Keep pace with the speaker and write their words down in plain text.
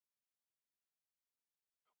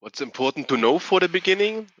What's important to know for the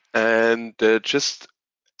beginning, and just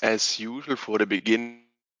as usual for the beginning,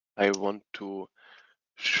 I want to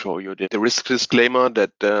show you the risk disclaimer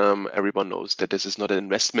that everyone knows that this is not an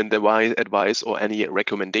investment advice or any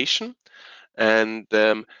recommendation. And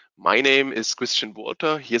my name is Christian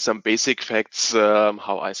Walter. Here's some basic facts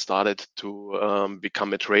how I started to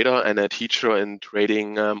become a trader and a teacher in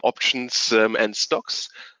trading options and stocks.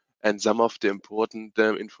 And some of the important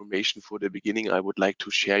information for the beginning I would like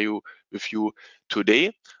to share with you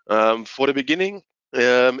today. For the beginning,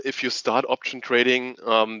 if you start option trading,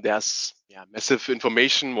 there's massive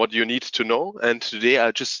information what you need to know. And today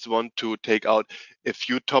I just want to take out a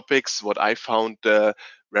few topics what I found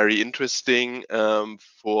very interesting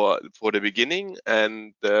for the beginning,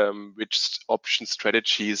 and which option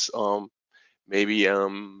strategies maybe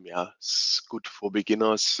good for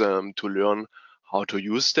beginners to learn how to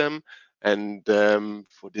use them. And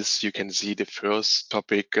for this, you can see the first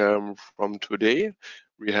topic from today.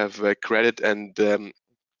 We have credit and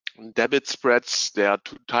debit spreads. There are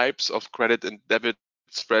two types of credit and debit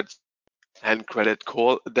spreads, and credit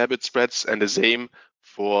call debit spreads, and the same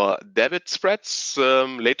for debit spreads.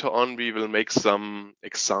 Later on, we will make some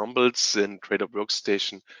examples in Trader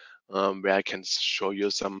Workstation where I can show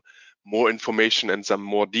you some more information and some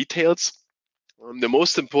more details. The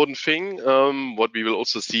most important thing, what we will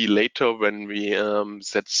also see later when we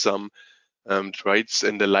set some trades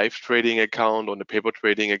in the live trading account, on the paper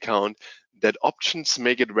trading account, that options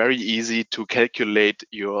make it very easy to calculate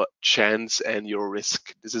your chance and your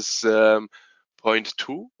risk. This is point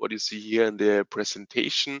 2, what you see here in the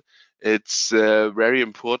presentation. It's very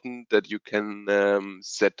important that you can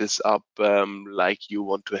set this up like you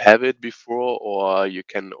want to have it before, or you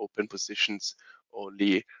can open positions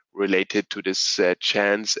only related to this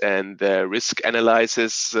chance and risk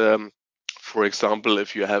analysis. For example,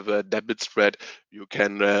 if you have a debit spread, you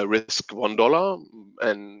can risk $1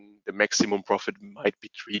 and the maximum profit might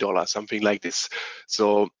be $3, something like this.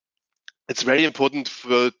 So it's very important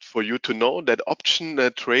for you to know that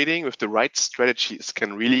option trading with the right strategies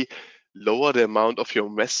can really lower the amount of your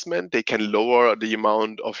investment. They can lower the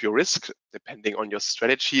amount of your risk depending on your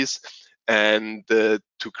strategies, and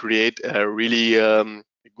to create a really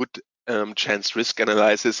good chance risk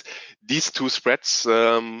analysis. These two spreads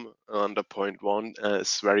under point 1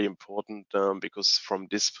 is very important because from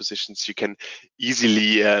these positions you can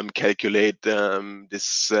easily calculate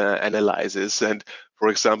this analysis. And for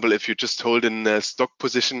example, if you just hold in a stock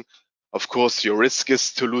position, of course, your risk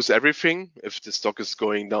is to lose everything if the stock is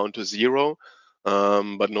going down to zero.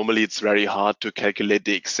 But normally it's very hard to calculate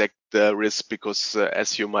the exact risk because,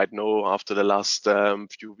 as you might know, after the last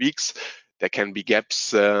few weeks, there can be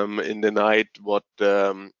gaps in the night what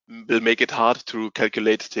will make it hard to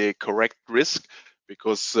calculate the correct risk,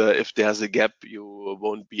 because if there's a gap, you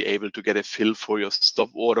won't be able to get a fill for your stop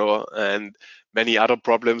order and many other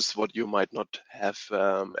problems what you might not have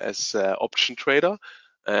as an option trader.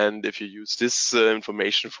 And if you use this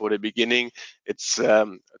information for the beginning, it's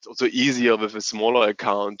also easier with a smaller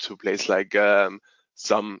account to place like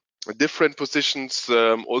some different positions,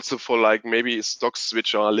 also for like maybe stocks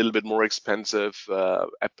which are a little bit more expensive,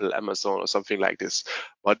 Apple, Amazon, or something like this.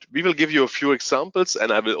 But we will give you a few examples,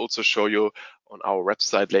 and I will also show you on our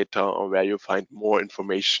website later where you find more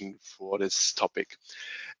information for this topic.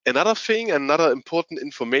 Another thing, another important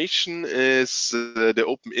information is the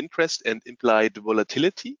open interest and implied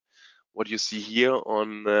volatility. What you see here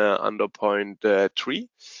on under point 3.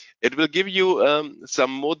 It will give you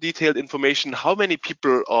some more detailed information how many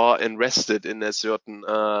people are invested in a certain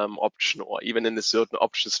option, or even in a certain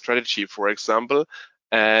option strategy, for example,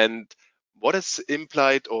 and what is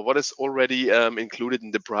implied or what is already included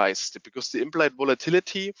in the price. Because the implied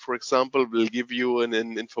volatility, for example, will give you an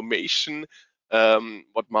information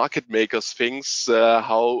what market makers thinks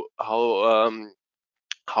how's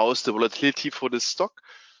the volatility for this stock.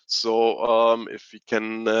 So if we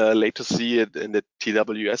can later see it in the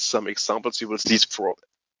TWS, some examples you will see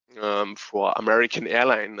for American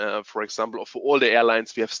airline, for example, or for all the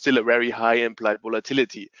airlines, we have still a very high implied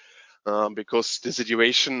volatility because the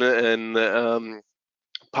situation in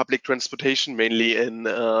public transportation, mainly in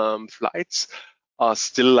flights, are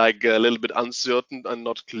still like a little bit uncertain and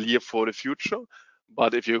not clear for the future.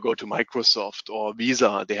 But if you go to Microsoft or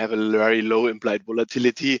Visa, they have a very low implied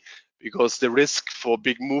volatility because the risk for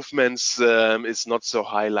big movements is not so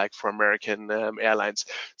high like for American airlines.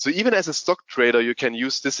 So even as a stock trader, you can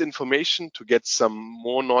use this information to get some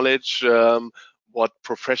more knowledge what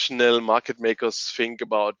professional market makers think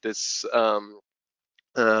about this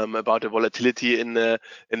about the volatility in a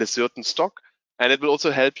certain stock. And it will also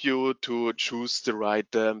help you to choose the right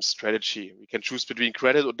strategy. We can choose between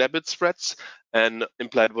credit or debit spreads, and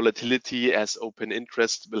implied volatility as open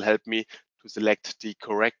interest will help me to select the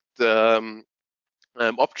correct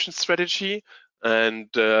option strategy. And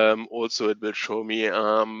also it will show me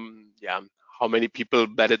how many people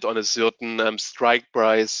betted on a certain strike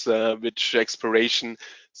price, which expiration.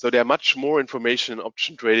 So there are much more information in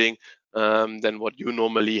option trading than what you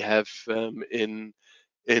normally have in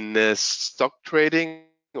stock trading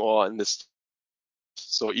or in the.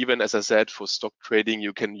 So even as I said, for stock trading,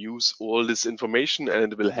 you can use all this information,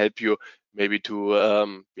 and it will help you maybe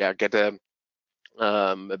to get a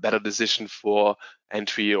better decision for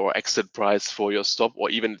entry or exit price for your stop,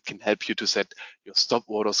 or even it can help you to set your stop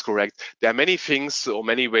orders correct. There are many things or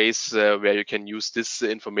many ways where you can use this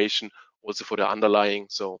information also for the underlying,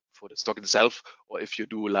 so for the stock itself, or if you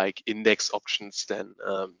do like index options, then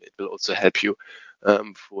it will also help you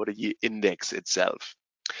for the index itself.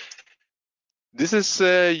 This is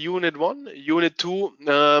unit 1. Unit 2,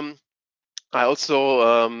 I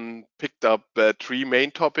also picked up 3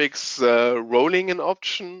 main topics, rolling an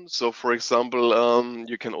option. So for example,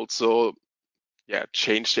 you can also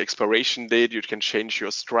change the expiration date. You can change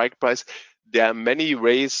your strike price. There are many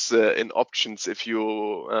ways in options. If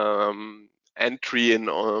you entry in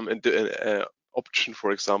the option,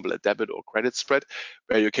 for example, a debit or credit spread,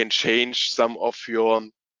 where you can change some of your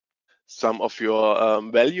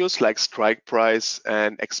values like strike price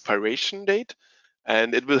and expiration date,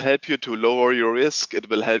 and it will help you to lower your risk. It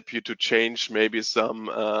will help you to change maybe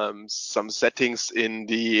some settings in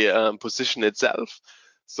the position itself.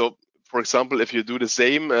 So for example, if you do the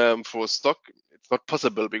same for stock, it's not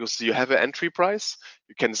possible because you have an entry price.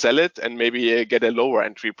 You can sell it and maybe get a lower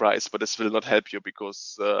entry price, but this will not help you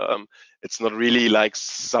because it's not really like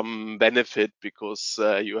some benefit, because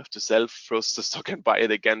you have to sell first the stock and buy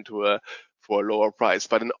it again for a lower price.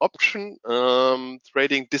 But in option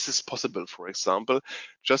trading, this is possible. For example,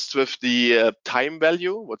 just with the time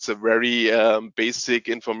value, what's a very basic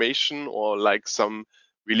information, or like some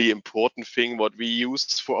really important thing what we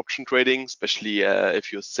use for option trading, especially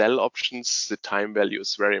if you sell options. The time value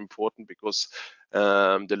is very important, because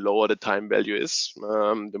the lower the time value is,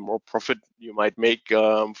 the more profit you might make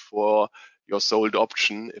for your sold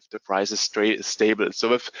option if the price is stable. So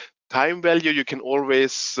with time value, you can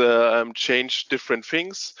always change different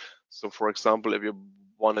things. So for example, if you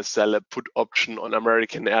want to sell a put option on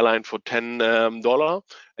American Airline for $10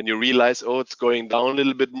 and you realize, oh, it's going down a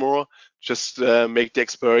little bit more, just make the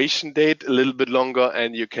expiration date a little bit longer,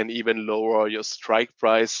 and you can even lower your strike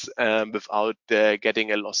price without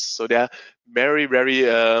getting a loss. So there are very, very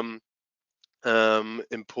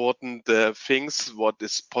important things what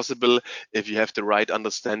is possible if you have the right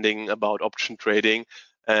understanding about option trading.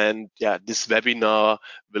 And this webinar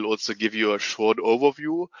will also give you a short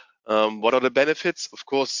overview. What are the benefits? Of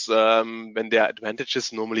course, when there are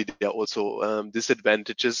advantages, normally there are also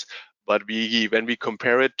disadvantages. But when we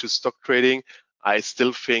compare it to stock trading, I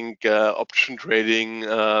still think option trading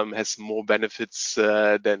has more benefits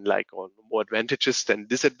or more advantages than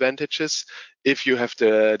disadvantages if you have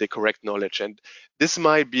the correct knowledge. And this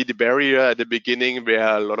might be the barrier at the beginning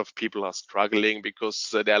where a lot of people are struggling, because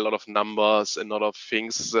there are a lot of numbers and a lot of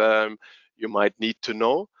things you might need to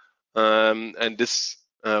know. And this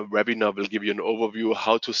webinar will give you an overview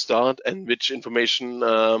how to start and which information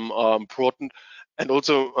are important, and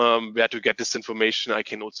also where to get this information. I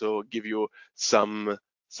can also give you some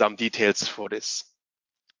details for this.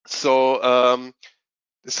 So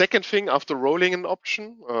the second thing after rolling an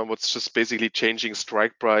option, what's just basically changing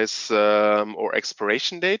strike price or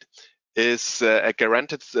expiration date, is a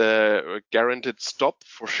guaranteed stop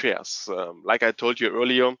for shares. Like I told you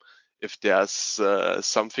earlier, if there's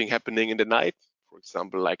something happening in the night, for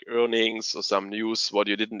example, like earnings or some news what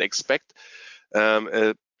you didn't expect,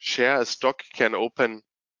 a stock can open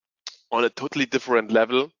on a totally different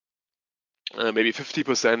level, maybe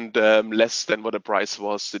 50% less than what the price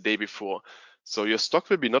was the day before. So your stop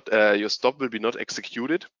will be not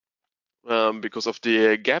executed because of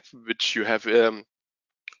the gap which you have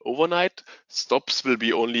overnight. Stops will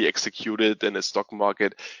be only executed in a stock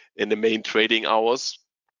market in the main trading hours.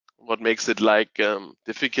 What makes it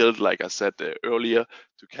difficult, like I said earlier,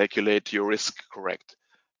 to calculate your risk correct.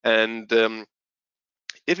 And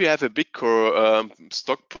if you have a big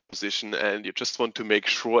stock position and you just want to make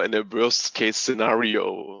sure in a worst case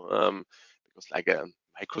scenario, because like a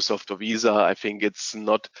Microsoft or Visa, I think it's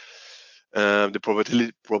not, the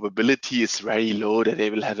probability is very low that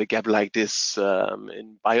they will have a gap like this.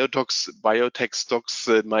 In biotech stocks,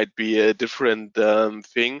 it might be a different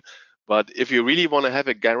thing. But if you really want to have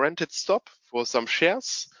a guaranteed stop for some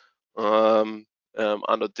shares,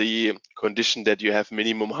 under the condition that you have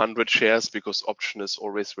minimum 100 shares, because option is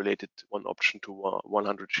always related to one option to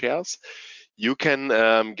 100 shares. You can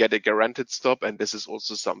get a guaranteed stop, and this is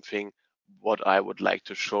also something what I would like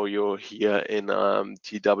to show you here in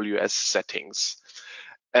TWS settings.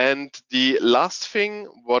 And the last thing,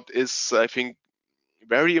 what is, I think,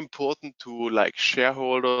 very important to like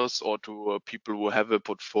shareholders or to people who have a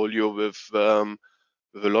portfolio with a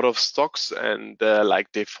lot of stocks, and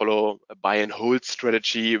like they follow a buy and hold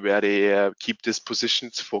strategy where they keep these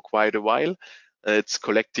positions for quite a while. It's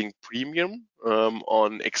collecting premium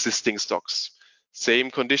on existing stocks.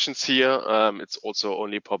 Same conditions here. It's also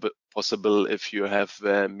only possible if you have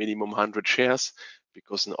minimum 100 shares,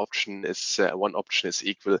 because an option is one option is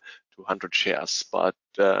equal to 100 shares. But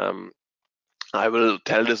I will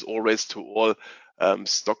tell this always to all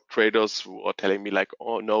stock traders who are telling me like,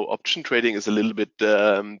 oh no, option trading is a little bit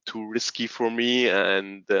too risky for me,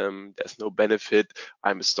 and there's no benefit.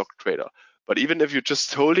 I'm a stock trader. But even if you're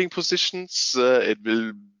just holding positions, it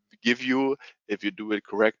will give you, if you do it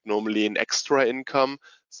correct, normally an extra income,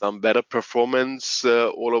 some better performance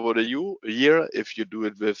all over the year. If you do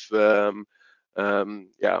it with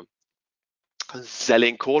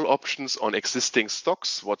selling call options on existing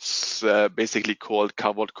stocks, what's basically called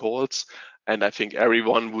covered calls. And I think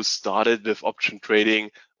everyone who started with option trading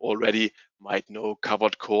already might know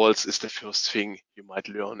covered calls is the first thing you might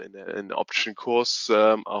learn in an option course,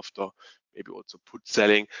 after maybe also put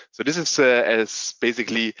selling. So this is as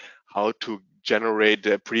basically how to generate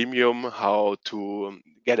a premium, how to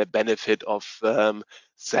get a benefit of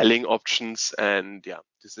selling options. And yeah,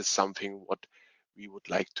 this is something what we would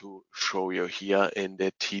like to show you here in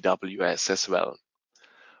the TWS as well.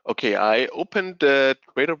 Okay, I opened the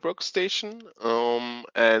Trader Workstation,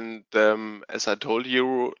 and as I told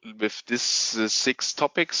you, with this 6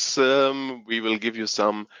 topics, we will give you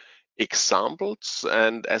some examples.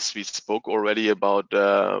 And as we spoke already about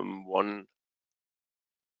one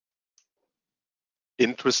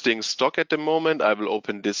interesting stock at the moment, I will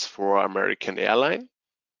open this for American Airline.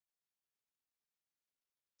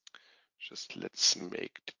 Just let's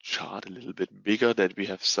make the chart a little bit bigger that we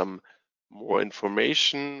have some more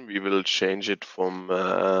information. We will change it from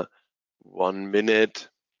 1 minute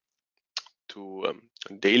to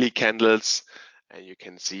daily candles. And you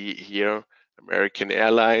can see here, American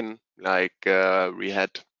Airline, like we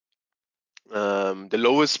had the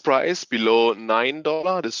lowest price below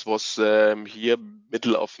 $9. This was here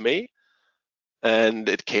middle of May. And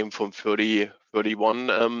it came from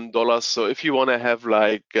 $31. So if you want to have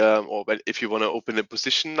like, or if you want to open a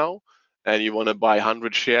position now and you want to buy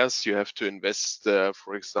 100 shares, you have to invest,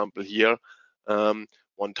 for example, here,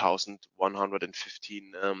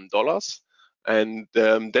 $1,115. And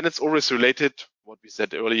then it's always related, what we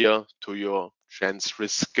said earlier, to your chance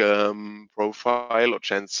risk profile or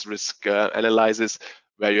chance risk analysis,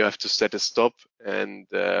 where you have to set a stop and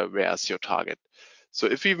where's your target. So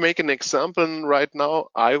if we make an example right now,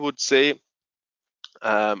 I would say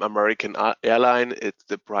American Airline,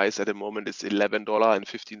 the price at the moment is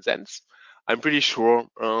 $11.15. I'm pretty sure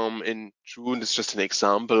in June, it's just an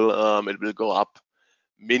example, it will go up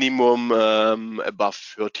minimum above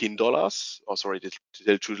 $13, or sorry,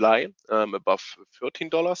 till July, above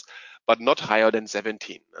 $13, but not higher than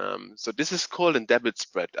 17. So this is called a debit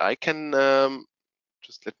spread. I can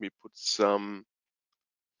just let me put some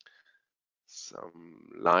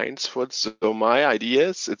lines for it. So my idea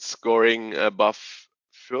is it's scoring above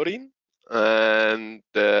 13 and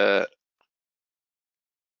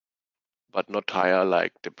but not higher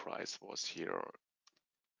like the price was here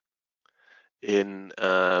in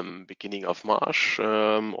beginning of March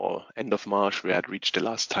or end of March, where it reached the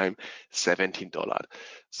last time $17.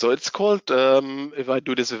 So it's called, if I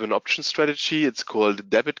do this with an option strategy, it's called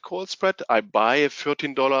debit call spread. I buy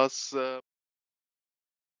 $13